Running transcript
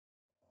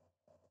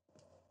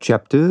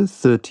Chapter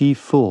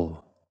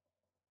 34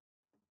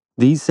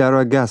 The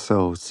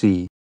Saragasso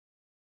Sea.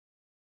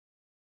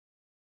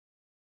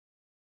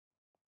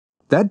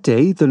 That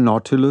day the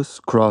Nautilus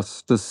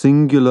crossed a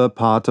singular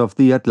part of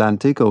the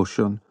Atlantic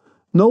Ocean.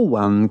 No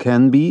one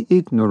can be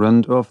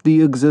ignorant of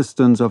the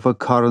existence of a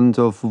current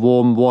of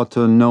warm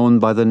water known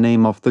by the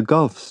name of the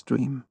Gulf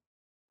Stream.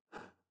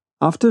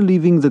 After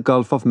leaving the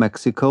Gulf of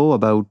Mexico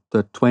about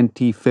the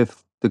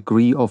 25th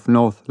degree of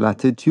north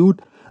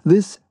latitude,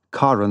 this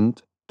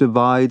current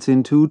divides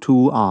into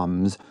two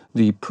arms,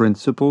 the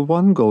principal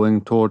one going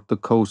toward the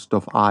coast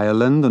of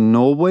Ireland and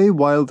Norway,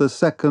 while the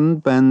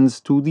second bends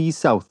to the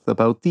south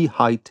about the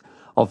height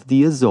of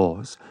the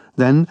Azores,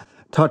 then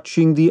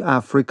touching the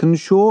African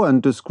shore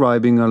and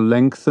describing a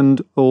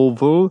lengthened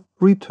oval,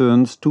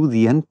 returns to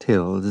the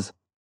Antilles.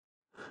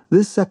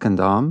 This second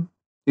arm,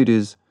 it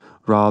is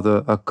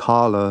rather a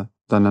collar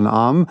than an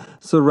arm,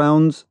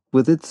 surrounds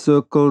with its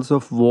circles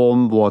of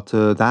warm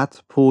water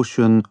that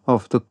portion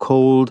of the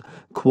cold,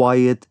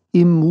 quiet,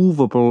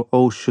 immovable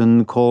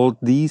ocean called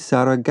the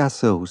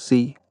Saragasso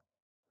Sea.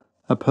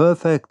 A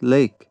perfect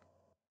lake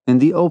in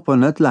the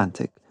open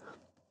Atlantic.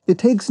 It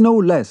takes no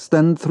less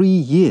than 3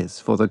 years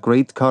for the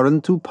great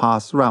current to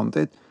pass round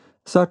it.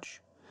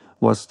 Such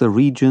was the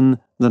region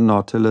the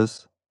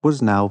Nautilus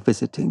was now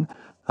visiting.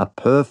 A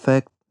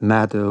perfect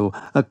meadow,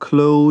 a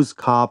close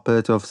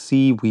carpet of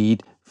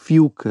seaweed,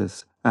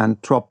 fucus,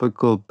 and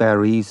tropical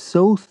berries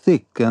so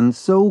thick and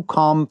so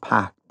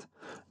compact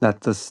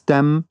that the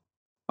stem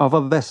of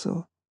a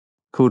vessel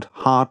could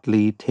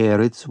hardly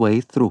tear its way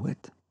through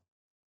it.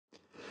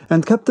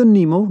 And Captain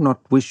Nemo,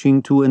 not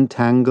wishing to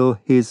entangle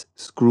his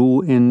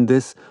screw in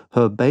this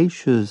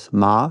herbaceous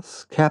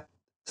mass, kept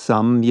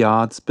some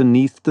yards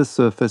beneath the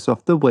surface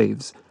of the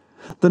waves.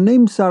 The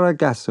name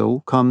Sargasso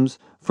comes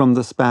from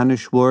the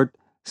Spanish word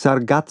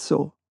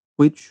sargazo,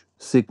 which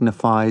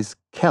signifies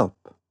kelp.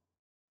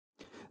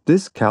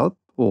 This kelp,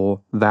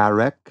 or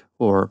varech,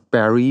 or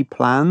berry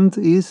plant,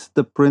 is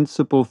the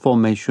principal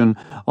formation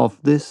of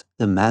this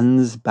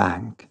immense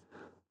bank.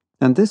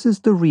 And this is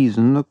the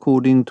reason,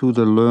 according to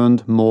the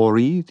learned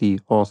Maury, the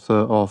author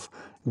of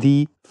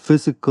The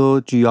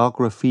Physical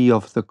Geography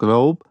of the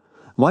Globe,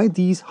 why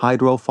these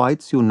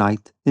hydrophytes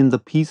unite in the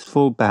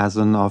peaceful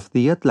basin of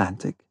the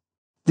Atlantic.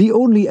 The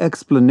only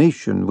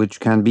explanation which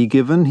can be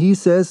given, he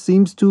says,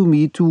 seems to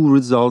me to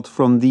result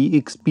from the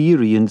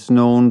experience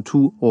known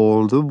to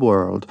all the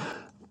world.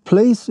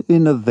 Place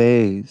in a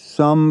vase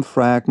some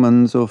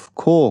fragments of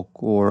cork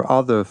or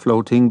other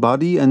floating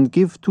body and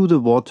give to the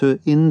water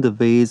in the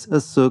vase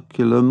a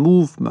circular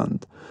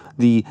movement.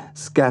 The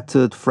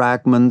scattered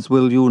fragments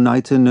will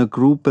unite in a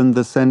group in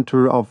the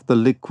center of the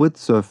liquid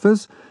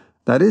surface,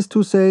 that is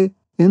to say,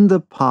 in the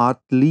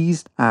part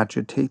least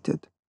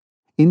agitated.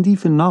 In the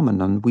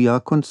phenomenon we are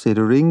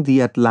considering,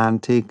 the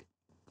Atlantic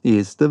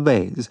is the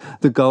vase,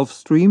 the Gulf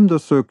Stream the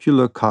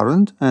circular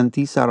current, and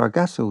the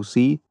Sargasso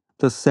Sea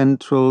the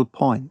central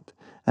point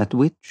at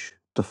which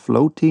the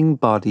floating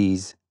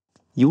bodies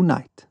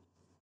unite.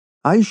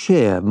 I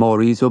share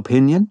Maury's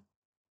opinion,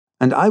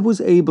 and I was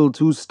able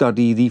to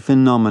study the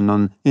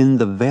phenomenon in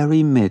the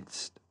very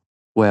midst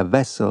where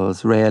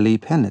vessels rarely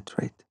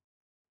penetrate.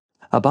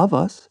 Above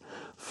us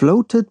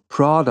floated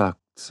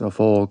products of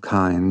all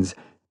kinds,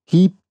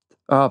 heaped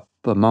up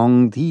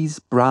among these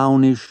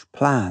brownish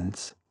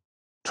plants,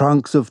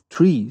 trunks of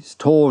trees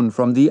torn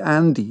from the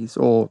Andes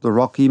or the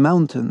Rocky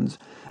Mountains,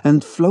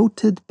 and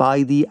floated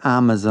by the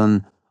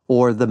Amazon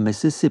or the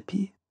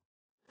Mississippi.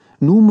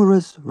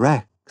 Numerous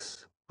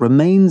wrecks,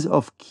 remains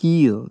of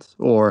keels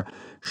or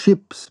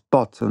ships'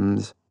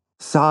 bottoms,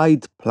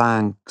 side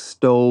planks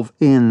stove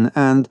in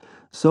and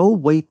so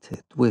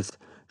weighted with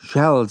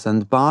shells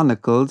and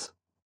barnacles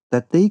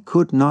that they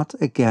could not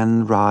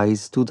again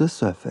rise to the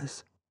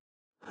surface.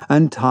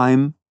 And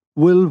time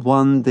will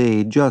one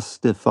day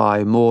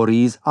justify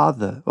Maury's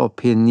other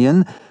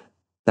opinion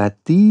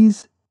that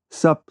these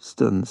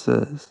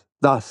substances,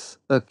 thus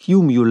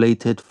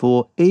accumulated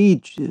for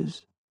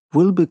ages,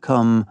 will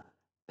become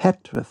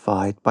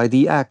petrified by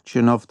the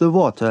action of the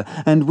water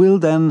and will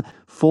then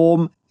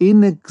form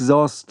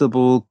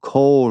inexhaustible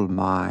coal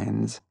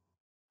mines,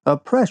 a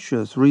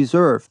precious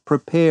reserve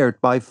prepared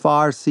by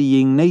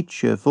far-seeing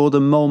nature for the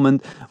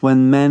moment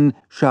when men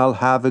shall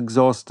have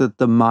exhausted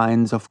the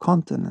mines of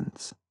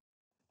continents.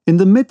 In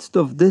the midst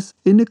of this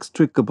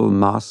inextricable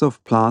mass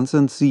of plants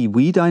and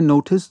seaweed, I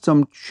noticed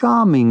some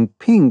charming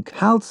pink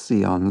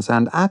halcyons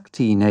and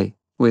actinae,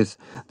 with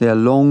their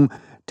long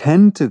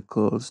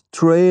tentacles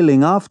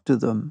trailing after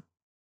them,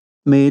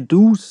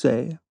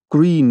 medusae,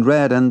 green,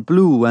 red, and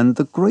blue, and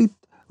the great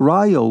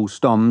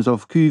rheostoms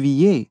of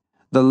Cuvier,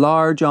 the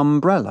large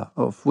umbrella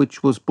of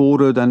which was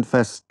bordered and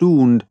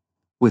festooned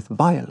with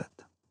violet.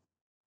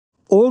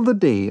 All the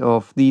day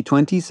of the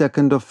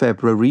 22nd of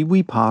February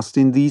we passed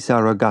in the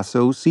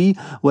Sargasso Sea,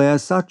 where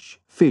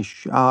such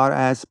fish are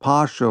as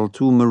partial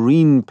to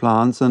marine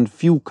plants and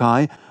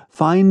fuci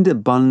find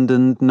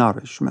abundant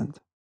nourishment.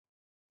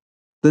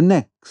 The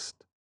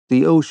next,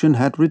 the ocean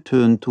had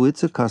returned to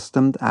its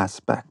accustomed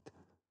aspect.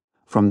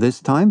 From this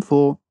time,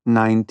 for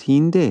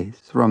 19 days,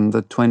 from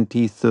the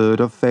 23rd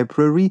of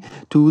February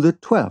to the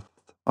 12th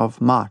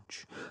of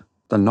March,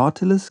 the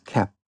Nautilus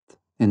kept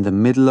in the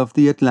middle of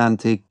the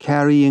Atlantic,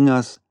 carrying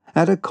us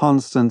at a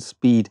constant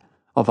speed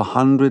of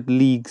 100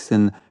 leagues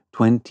in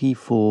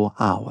 24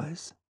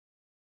 hours.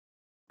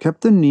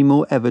 Captain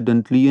Nemo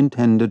evidently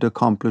intended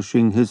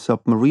accomplishing his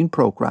submarine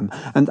program,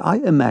 and I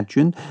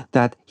imagined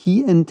that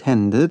he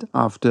intended,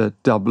 after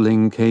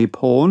doubling Cape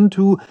Horn,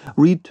 to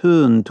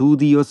return to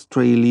the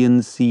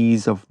Australian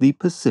seas of the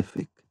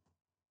Pacific.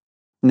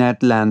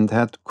 Ned Land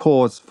had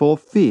cause for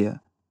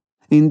fear.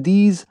 In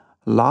these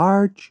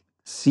large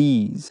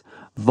seas,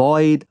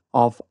 void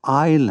of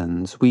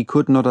islands, we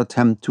could not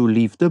attempt to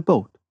leave the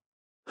boat,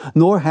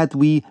 nor had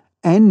we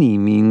any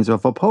means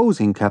of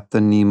opposing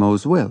Captain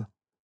Nemo's will.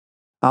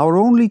 Our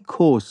only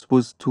course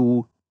was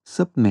to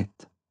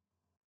submit.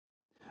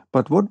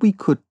 But what we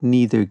could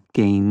neither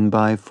gain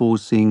by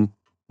forcing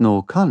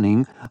nor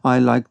cunning, I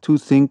like to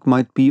think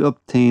might be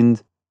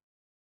obtained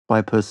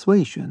by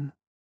persuasion.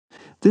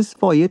 This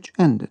voyage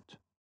ended.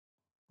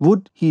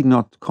 Would he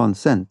not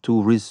consent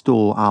to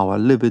restore our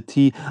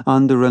liberty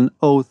under an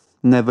oath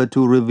never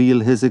to reveal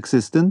his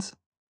existence?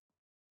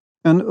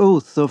 An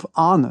oath of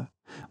honor,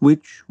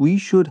 which we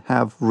should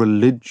have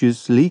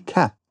religiously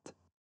kept.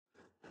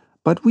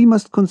 But we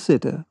must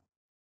consider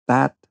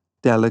that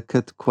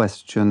delicate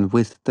question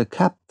with the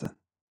captain.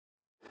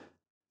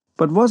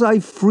 But was I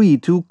free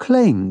to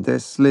claim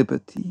this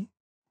liberty?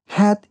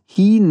 Had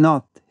he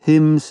not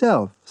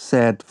himself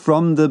said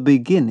from the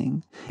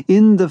beginning,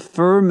 in the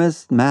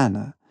firmest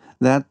manner,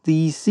 that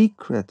the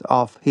secret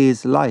of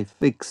his life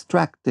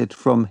extracted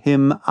from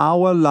him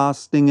our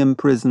lasting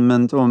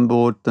imprisonment on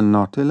board the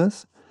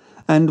Nautilus?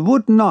 And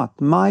would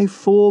not my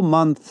 4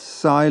 months'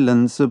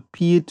 silence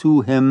appear to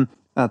him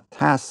a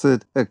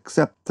tacit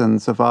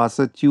acceptance of our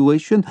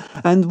situation,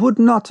 and would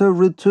not a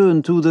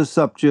return to the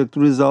subject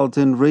result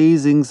in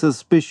raising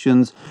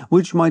suspicions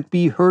which might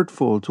be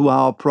hurtful to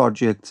our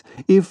projects,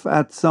 if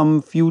at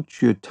some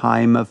future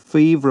time a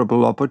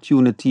favorable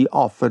opportunity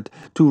offered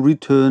to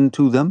return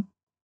to them?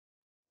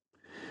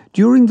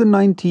 During the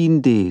 19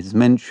 days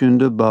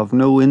mentioned above,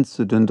 no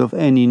incident of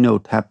any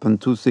note happened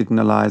to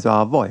signalize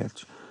our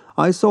voyage.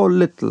 I saw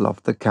little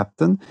of the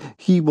captain.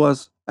 He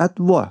was at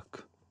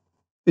work.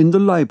 In the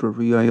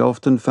library I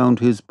often found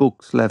his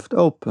books left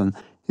open,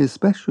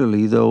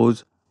 especially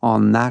those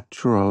on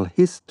natural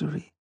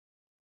history.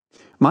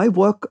 My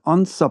work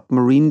on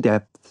submarine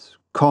depths,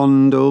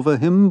 conned over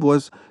him,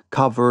 was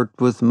covered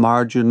with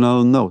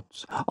marginal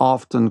notes,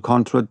 often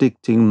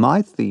contradicting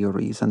my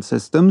theories and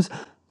systems,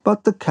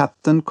 but the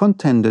captain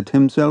contented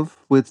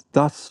himself with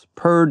thus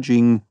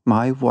purging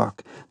my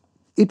work.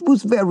 It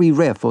was very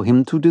rare for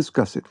him to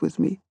discuss it with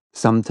me.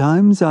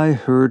 Sometimes I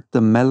heard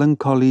the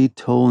melancholy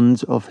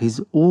tones of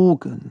his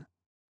organ,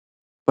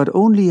 but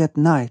only at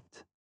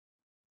night,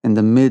 in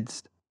the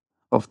midst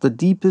of the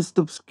deepest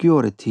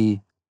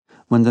obscurity,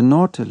 when the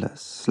Nautilus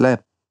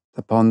slept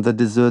upon the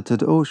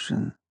deserted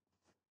ocean.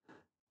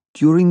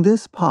 During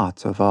this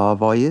part of our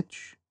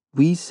voyage,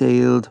 we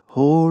sailed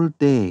whole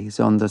days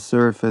on the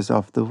surface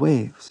of the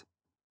waves.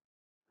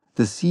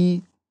 The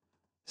sea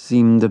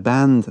seemed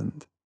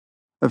abandoned.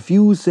 A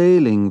few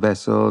sailing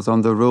vessels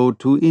on the road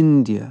to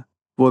India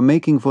were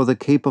making for the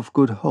Cape of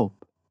Good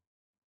Hope.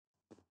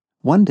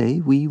 One day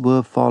we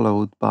were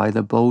followed by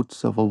the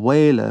boats of a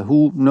whaler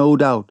who, no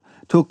doubt,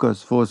 took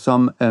us for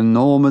some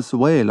enormous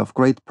whale of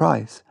great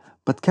price,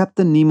 but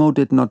Captain Nemo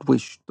did not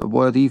wish the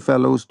worthy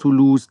fellows to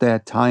lose their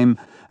time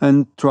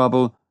and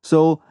trouble,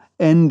 so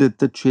ended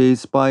the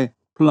chase by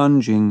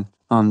plunging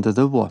under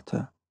the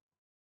water.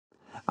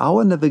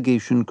 Our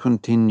navigation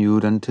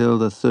continued until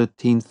the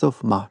 13th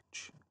of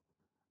March.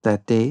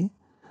 That day,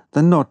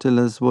 the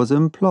Nautilus was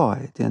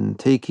employed in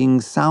taking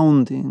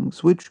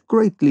soundings, which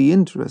greatly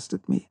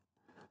interested me.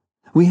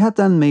 We had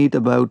then made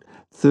about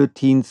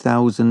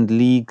 13,000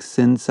 leagues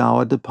since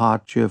our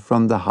departure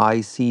from the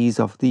high seas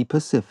of the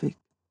Pacific.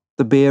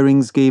 The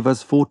bearings gave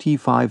us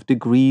 45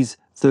 degrees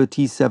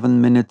 37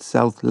 minutes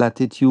south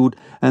latitude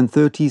and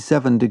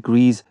 37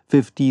 degrees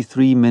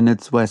 53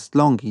 minutes west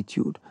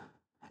longitude.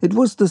 It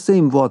was the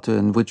same water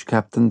in which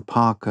Captain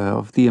Parker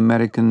of the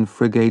American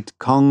frigate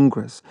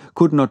Congress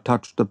could not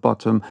touch the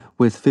bottom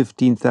with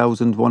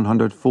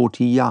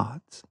 15,140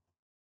 yards.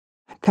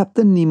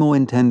 Captain Nemo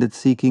intended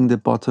seeking the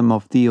bottom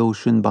of the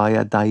ocean by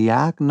a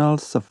diagonal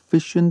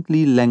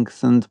sufficiently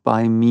lengthened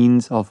by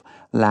means of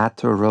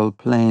lateral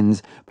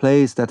planes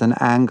placed at an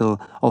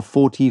angle of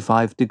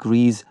 45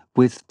 degrees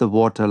with the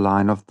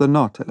waterline of the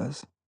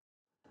Nautilus.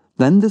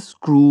 Then the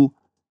screw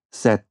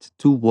set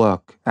to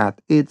work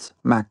at its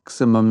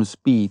maximum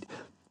speed,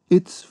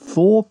 its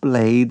 4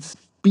 blades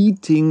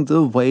beating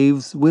the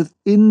waves with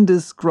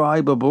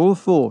indescribable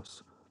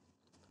force.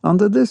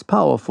 Under this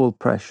powerful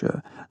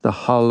pressure, the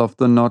hull of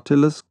the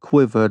Nautilus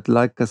quivered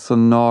like a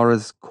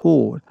sonorous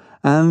chord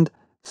and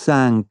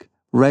sank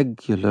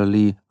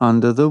regularly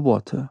under the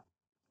water.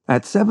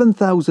 At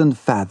 7,000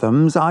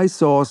 fathoms, I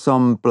saw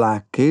some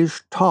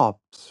blackish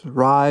tops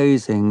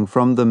rising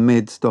from the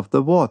midst of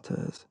the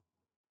waters.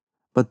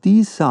 But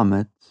these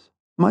summits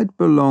might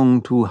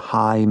belong to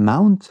high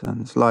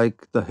mountains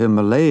like the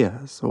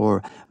Himalayas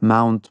or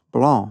Mount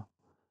Blanc,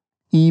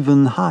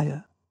 even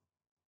higher,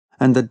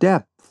 and the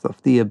depth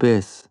of the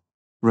abyss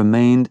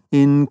remained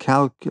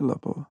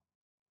incalculable.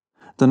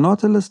 The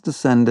Nautilus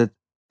descended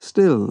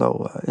still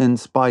lower in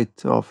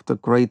spite of the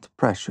great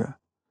pressure.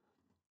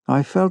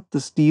 I felt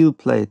the steel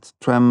plates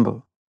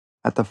tremble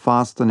at the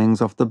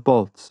fastenings of the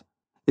bolts.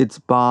 Its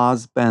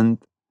bars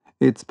bent,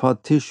 its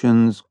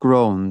partitions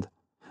groaned.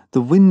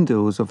 The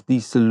windows of the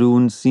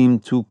saloon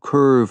seemed to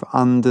curve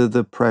under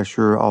the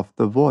pressure of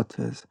the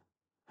waters,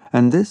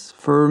 and this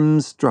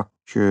firm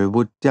structure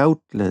would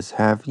doubtless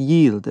have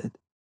yielded,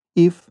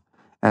 if,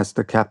 as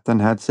the captain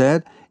had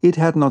said, it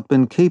had not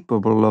been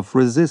capable of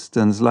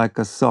resistance like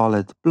a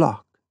solid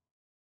block.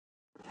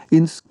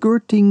 In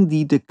skirting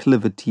the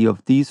declivity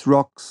of these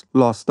rocks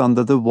lost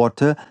under the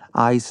water,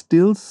 I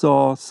still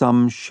saw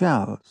some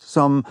shells,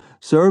 some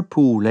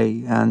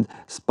serpulae and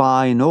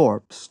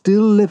spinorbs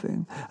still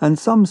living, and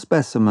some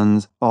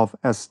specimens of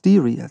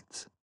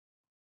asteriads.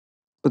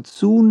 But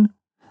soon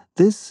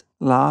this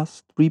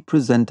last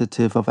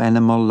representative of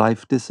animal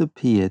life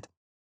disappeared,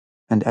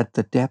 and at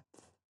the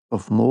depth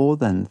of more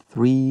than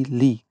 3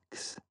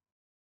 leagues,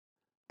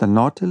 the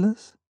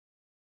Nautilus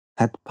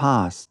had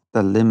passed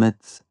the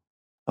limits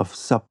of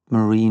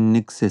submarine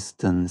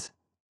existence,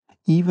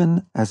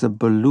 even as a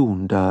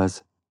balloon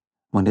does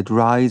when it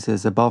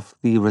rises above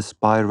the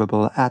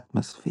respirable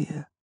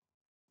atmosphere.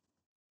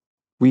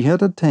 We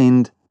had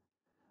attained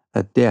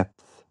a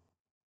depth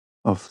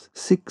of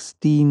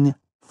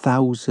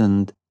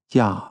 16,000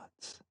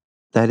 yards,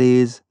 that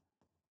is,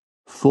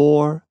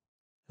 4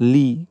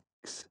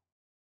 leagues,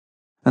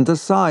 and the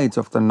sides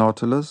of the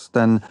Nautilus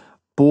then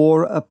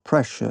bore a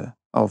pressure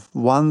of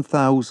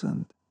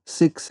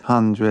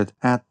 1,600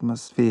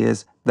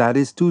 atmospheres, that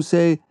is to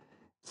say,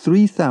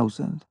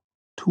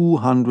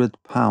 3,200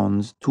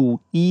 pounds to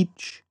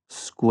each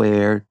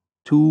square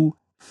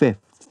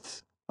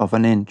 2/5 of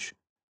an inch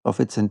of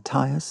its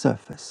entire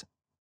surface.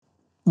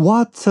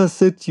 "What a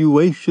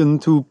situation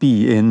to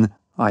be in!"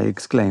 I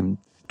exclaimed.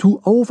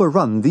 "To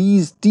overrun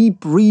these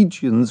deep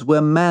regions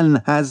where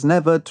man has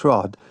never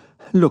trod.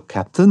 Look,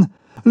 Captain,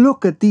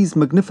 look at these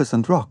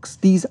magnificent rocks,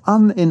 these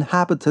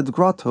uninhabited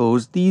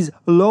grottos, these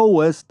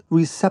lowest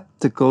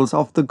receptacles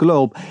of the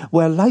globe,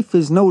 where life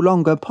is no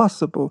longer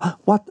possible.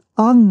 What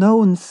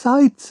unknown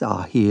sights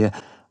are here!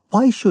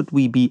 Why should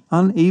we be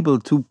unable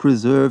to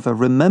preserve a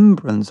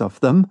remembrance of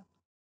them?"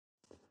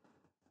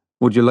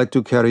 "Would you like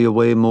to carry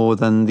away more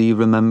than the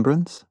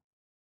remembrance?"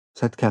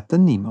 said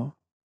Captain Nemo.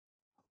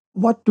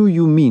 "What do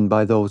you mean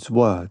by those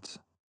words?"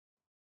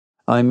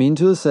 "I mean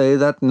to say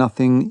that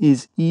nothing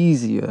is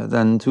easier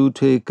than to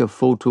take a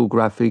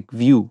photographic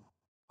view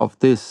of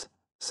this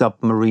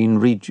submarine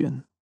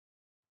region."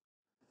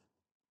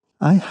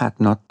 I had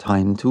not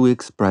time to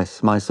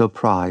express my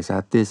surprise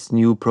at this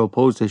new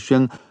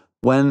proposition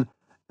when,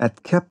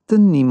 at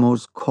Captain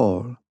Nemo's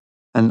call,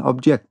 an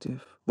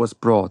objective was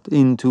brought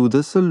into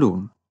the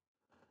saloon.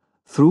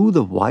 Through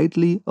the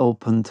widely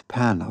opened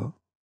panel,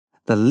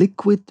 the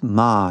liquid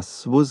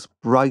mass was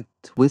bright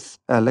with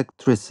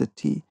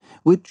electricity,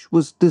 which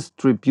was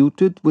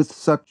distributed with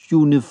such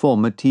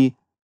uniformity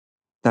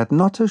that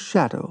not a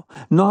shadow,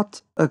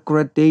 not a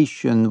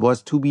gradation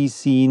was to be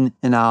seen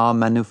in our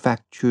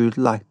manufactured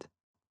light.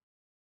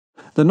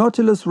 The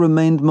Nautilus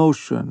remained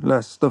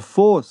motionless, the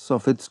force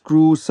of its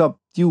crew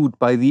subdued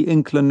by the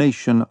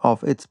inclination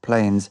of its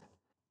planes.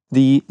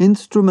 The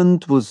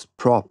instrument was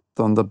propped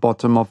on the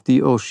bottom of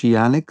the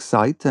oceanic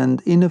sight,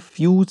 and in a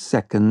few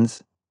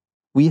seconds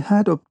we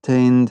had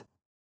obtained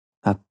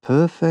a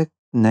perfect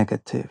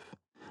negative,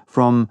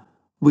 from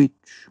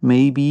which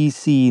may be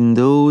seen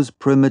those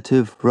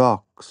primitive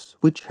rocks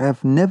which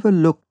have never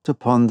looked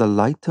upon the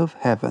light of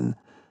heaven,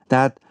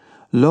 that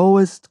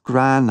lowest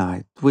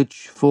granite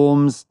which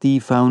forms the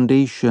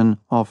foundation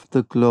of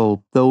the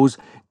globe, those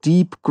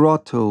deep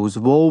grottos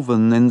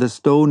woven in the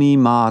stony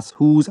mass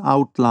whose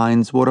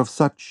outlines were of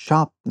such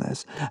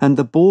sharpness, and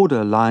the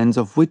border lines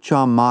of which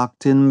are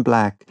marked in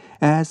black,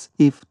 as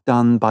if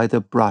done by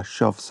the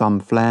brush of some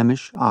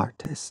Flemish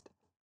artist.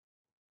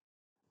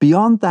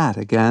 Beyond that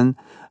again,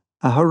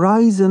 a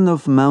horizon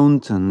of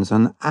mountains,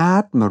 an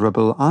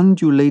admirable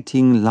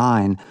undulating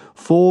line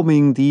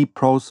forming the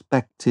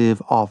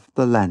perspective of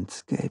the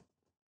landscape.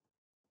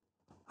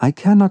 I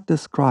cannot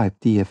describe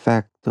the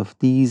effect of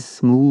these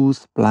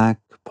smooth, black,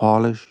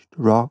 polished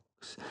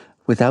rocks,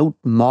 without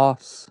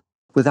moss,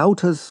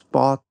 without a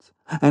spot,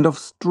 and of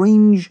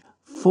strange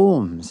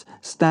forms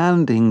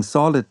standing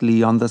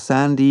solidly on the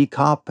sandy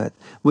carpet,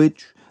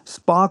 which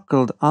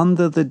sparkled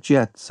under the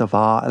jets of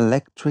our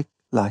electric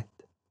light.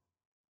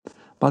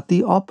 But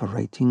the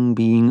operating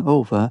being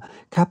over,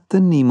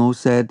 Captain Nemo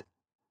said,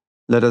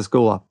 "Let us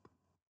go up.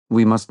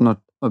 We must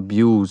not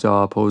abuse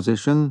our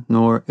position,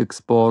 nor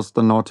expose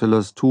the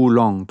Nautilus too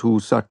long to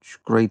such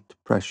great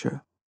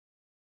pressure."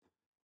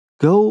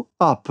 "Go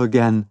up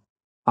again,"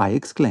 I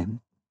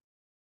exclaimed.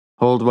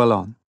 "Hold well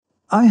on.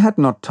 I had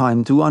not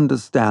time to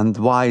understand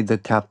why the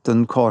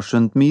captain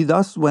cautioned me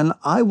thus when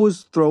I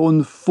was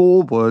thrown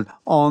forward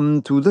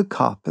onto the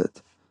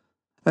carpet.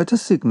 At a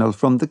signal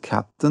from the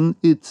captain,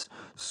 its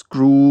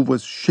screw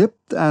was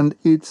shipped and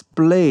its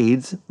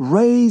blades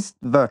raised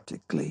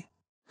vertically.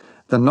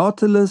 The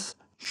Nautilus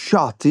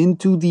shot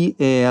into the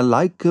air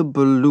like a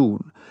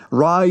balloon,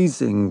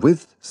 rising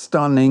with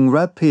stunning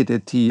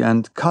rapidity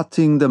and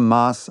cutting the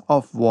mass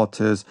of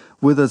waters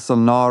with a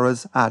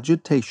sonorous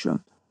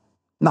agitation.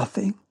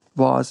 Nothing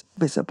was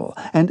visible,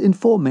 and in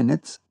 4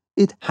 minutes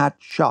it had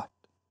shot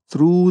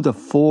through the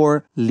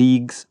 4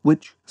 leagues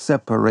which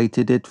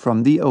separated it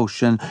from the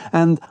ocean,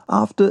 and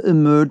after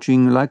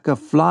emerging like a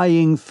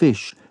flying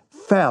fish,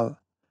 fell,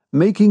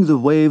 making the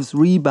waves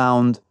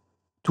rebound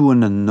to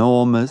an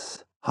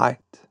enormous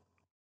height.